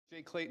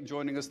Jay Clayton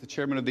joining us, the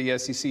chairman of the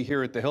SEC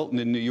here at the Hilton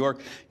in New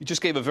York. You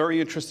just gave a very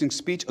interesting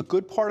speech. A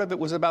good part of it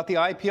was about the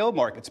IPO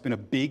market. It's been a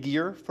big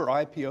year for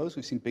IPOs.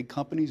 We've seen big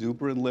companies,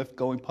 Uber and Lyft,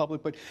 going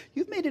public. But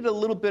you've made it a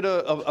little bit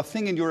of a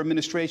thing in your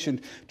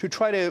administration to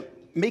try to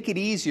make it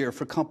easier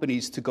for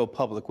companies to go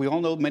public. We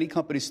all know many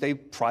companies stay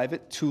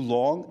private too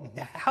long.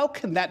 How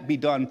can that be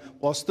done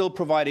while still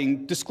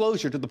providing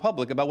disclosure to the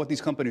public about what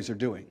these companies are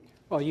doing?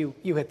 Well, you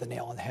hit the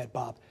nail on the head,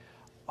 Bob.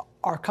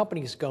 Are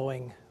companies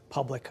going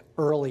public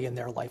early in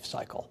their life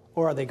cycle,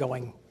 or are they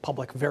going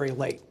public very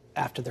late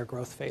after their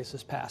growth phase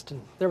has passed?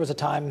 And there was a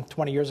time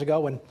 20 years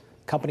ago when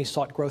companies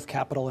sought growth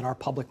capital in our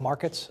public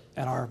markets,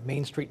 and our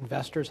Main Street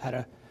investors had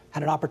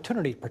an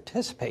opportunity to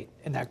participate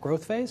in that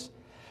growth phase.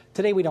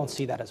 Today, we don't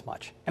see that as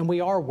much, and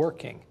we are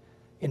working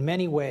in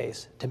many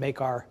ways to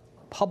make our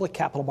public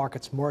capital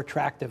markets more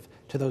attractive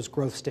to those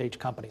growth stage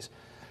companies.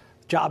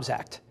 Jobs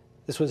Act.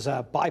 This was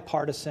a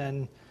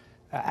bipartisan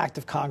act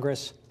of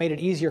Congress, made it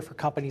easier for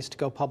companies to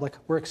go public.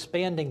 We're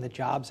expanding the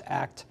Jobs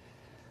Act.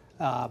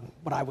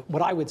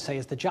 What I would say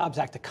is the Jobs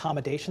Act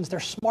accommodations, they're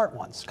smart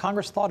ones.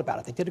 Congress thought about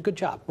it. They did a good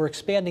job. We're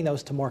expanding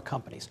those to more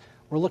companies.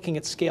 We're looking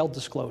at scaled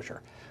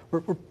disclosure.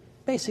 We're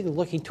basically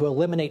looking to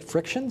eliminate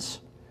frictions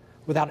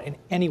without in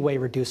any way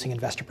reducing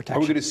investor protection.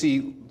 Are we going to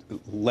see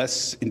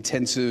less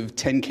intensive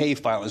 10K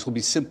filings? Will be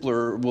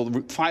simpler? Will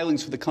the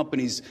filings for the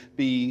companies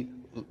be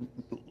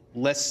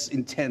less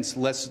intense,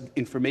 less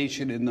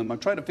information in them? I'm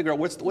trying to figure out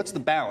what's the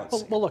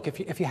balance. Well, look,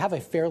 if you have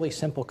a fairly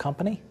simple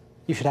company,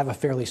 you should have a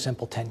fairly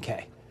simple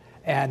 10K.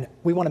 And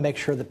we want to make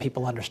sure that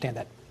people understand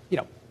that,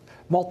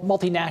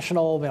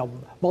 multinational,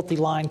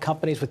 multi-line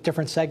companies with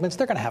different segments,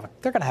 they're going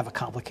to have a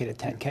complicated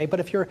 10K.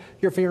 But if you're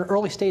an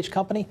early stage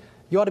company,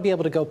 you ought to be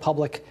able to go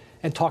public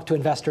and talk to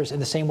investors in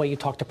the same way you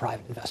talk to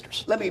private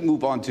investors. Let me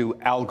move on to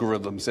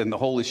algorithms and the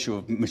whole issue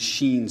of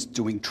machines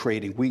doing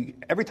trading.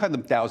 Every time the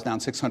Dow's down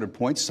 600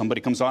 points, somebody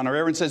comes on our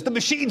air and says, the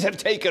machines have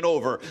taken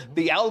over.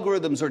 The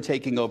algorithms are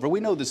taking over. We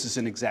know this is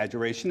an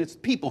exaggeration. It's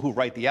people who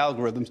write the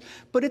algorithms.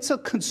 But it's a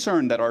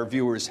concern that our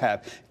viewers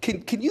have.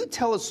 Can you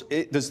tell us,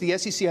 does the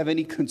SEC have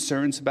any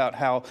concerns about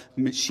how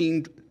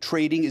machine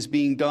trading is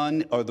being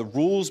done? Are the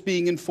rules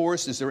being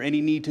enforced? Is there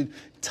any need to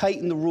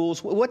tighten the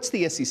rules? What's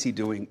the SEC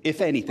doing,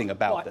 if anything,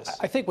 about this?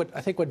 I think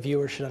what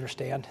viewers should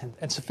understand,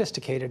 and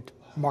sophisticated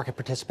market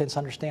participants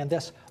understand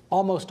this,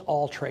 almost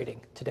all trading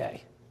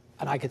today,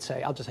 and I'll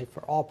just say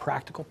for all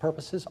practical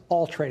purposes,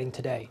 all trading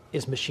today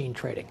is machine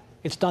trading.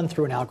 It's done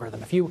through an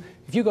algorithm. If you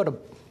go to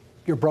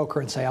your broker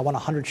and say, I want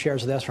 100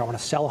 shares of this, or I want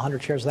to sell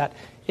 100 shares of that,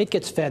 it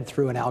gets fed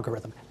through an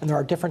algorithm. And there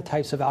are different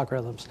types of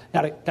algorithms.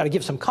 Now, to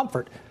give some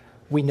comfort,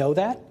 we know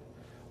that.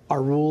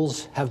 Our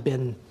rules have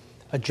been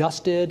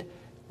adjusted.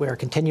 We're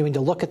continuing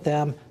to look at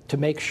them to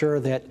make sure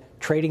that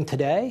trading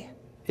today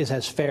is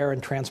as fair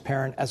and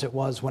transparent as it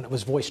was when it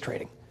was voice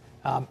trading.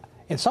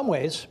 In some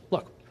ways,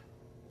 look,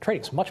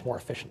 trading is much more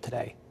efficient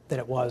today than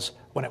it was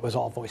when it was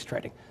all voice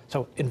trading.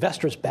 So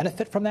investors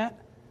benefit from that.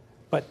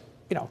 But,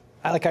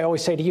 like I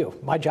always say to you,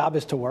 my job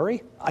is to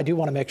worry. I do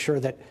want to make sure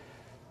that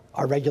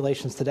our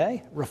regulations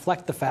today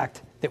reflect the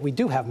fact that we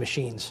do have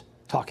machines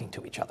talking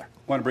to each other. I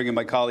want to bring in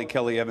my colleague,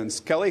 Kelly Evans.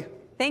 Kelly?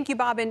 Thank you,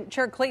 Bob. And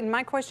Chair Clayton,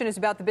 my question is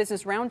about the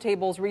Business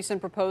Roundtable's recent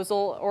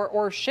proposal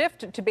or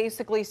shift to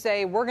basically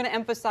say we're going to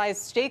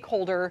emphasize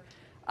stakeholder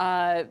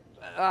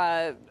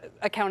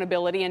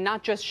accountability and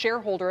not just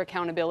shareholder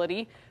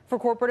accountability for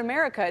corporate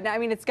America. Now,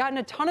 it's gotten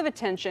a ton of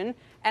attention,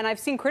 and I've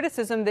seen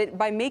criticism that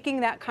by making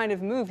that kind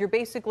of move, you're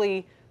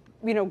basically,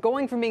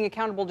 going from being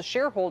accountable to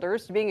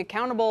shareholders to being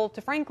accountable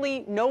to,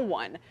 frankly, no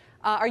one.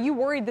 Are you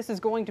worried this is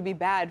going to be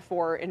bad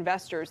for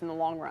investors in the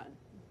long run?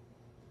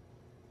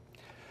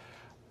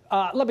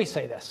 Let me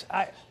say this.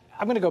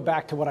 I'm going to go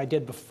back to what I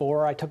did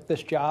before I took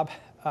this job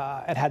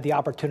and had the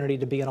opportunity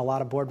to be in a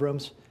lot of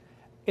boardrooms.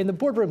 In the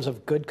boardrooms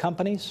of good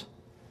companies,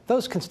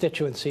 those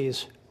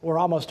constituencies were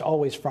almost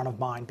always front of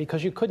mind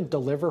because you couldn't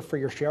deliver for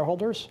your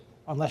shareholders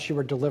unless you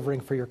were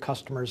delivering for your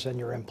customers and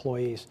your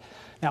employees.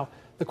 Now,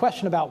 the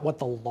question about what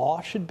the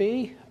law should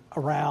be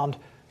around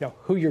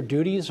who your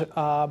duties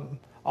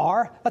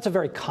are, that's a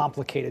very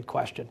complicated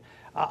question.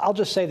 I'll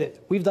just say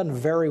that we've done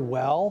very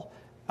well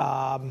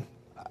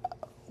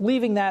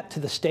leaving that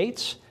to the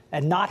states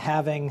and not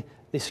having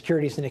the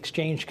Securities and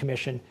Exchange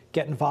Commission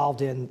get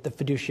involved in the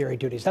fiduciary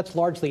duties. That's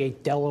largely a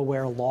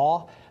Delaware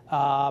law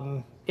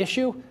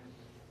issue,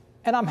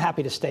 and I'm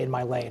happy to stay in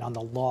my lane on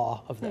the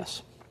law of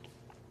this.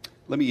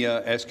 Let me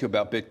ask you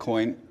about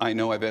Bitcoin. I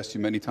know I've asked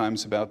you many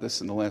times about this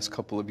in the last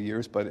couple of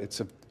years, but it's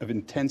of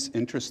intense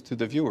interest to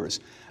the viewers.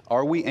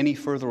 Are we any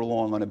further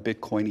along on a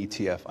Bitcoin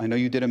ETF? I know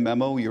you did a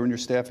memo, you and your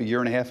staff, a year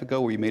and a half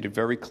ago, where you made it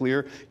very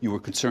clear you were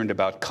concerned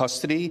about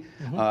custody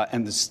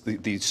and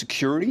the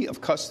security of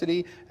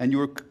custody, and you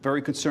were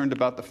very concerned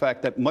about the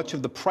fact that much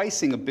of the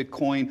pricing of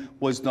Bitcoin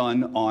was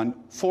done on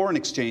foreign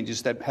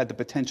exchanges that had the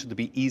potential to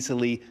be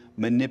easily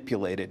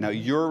manipulated. Now,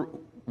 your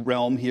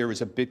realm here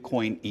is a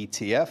Bitcoin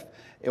ETF.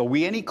 Are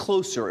we any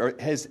closer, or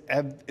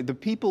have the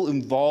people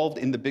involved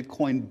in the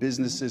Bitcoin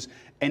businesses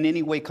in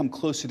any way come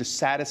closer to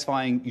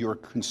satisfying your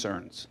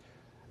concerns?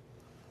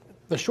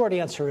 The short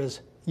answer is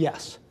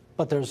Yes,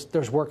 but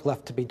there's work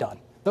left to be done.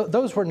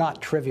 Those were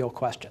not trivial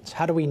questions.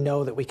 How do we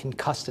know that we can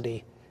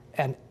custody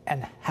and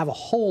have a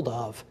hold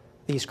of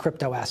these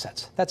crypto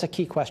assets? That's a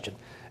key question.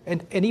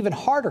 And an even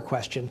harder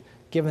question,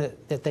 given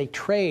that they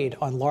trade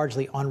on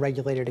largely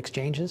unregulated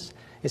exchanges,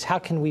 is how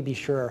can we be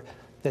sure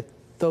that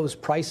those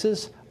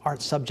prices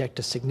aren't subject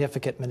to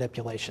significant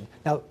manipulation?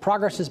 Now,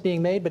 progress is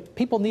being made, but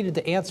people needed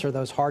to answer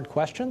those hard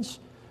questions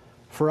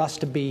for us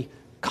to be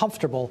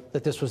comfortable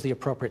that this was the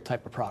appropriate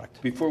type of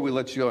product. Before we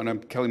let you go,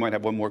 and Kelly might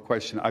have one more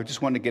question, I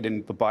just want to get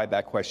into the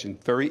buyback question.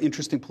 Very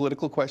interesting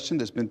political question.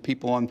 There's been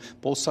people on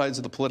both sides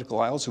of the political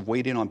aisles who've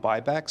weighed in on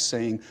buybacks,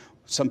 saying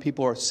some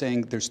people are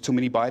saying there's too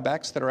many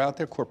buybacks that are out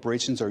there.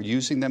 Corporations are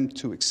using them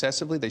too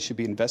excessively. They should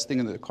be investing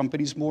in their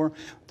companies more.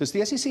 Does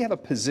the SEC have a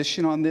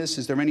position on this?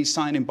 Is there any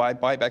sign in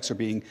buybacks are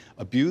being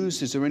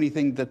abused? Is there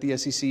anything that the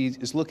SEC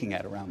is looking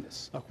at around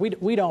this? Look,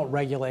 we don't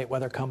regulate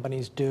whether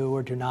companies do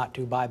or do not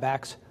do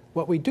buybacks.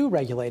 What we do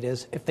regulate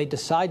is if they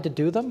decide to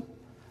do them,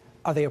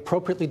 are they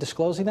appropriately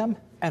disclosing them?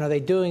 And are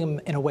they doing them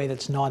in a way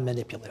that's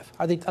non-manipulative?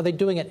 Are they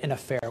doing it in a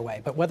fair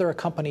way? But whether a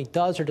company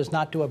does or does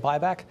not do a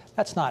buyback,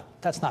 that's not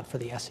for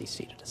the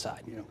SEC to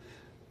decide. You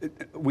know,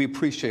 we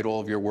appreciate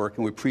all of your work,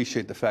 and we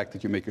appreciate the fact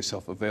that you make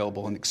yourself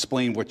available and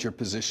explain what your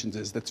position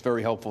is. That's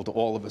very helpful to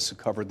all of us who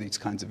cover these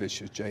kinds of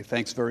issues, Jay.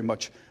 Thanks very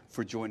much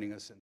for joining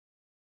us.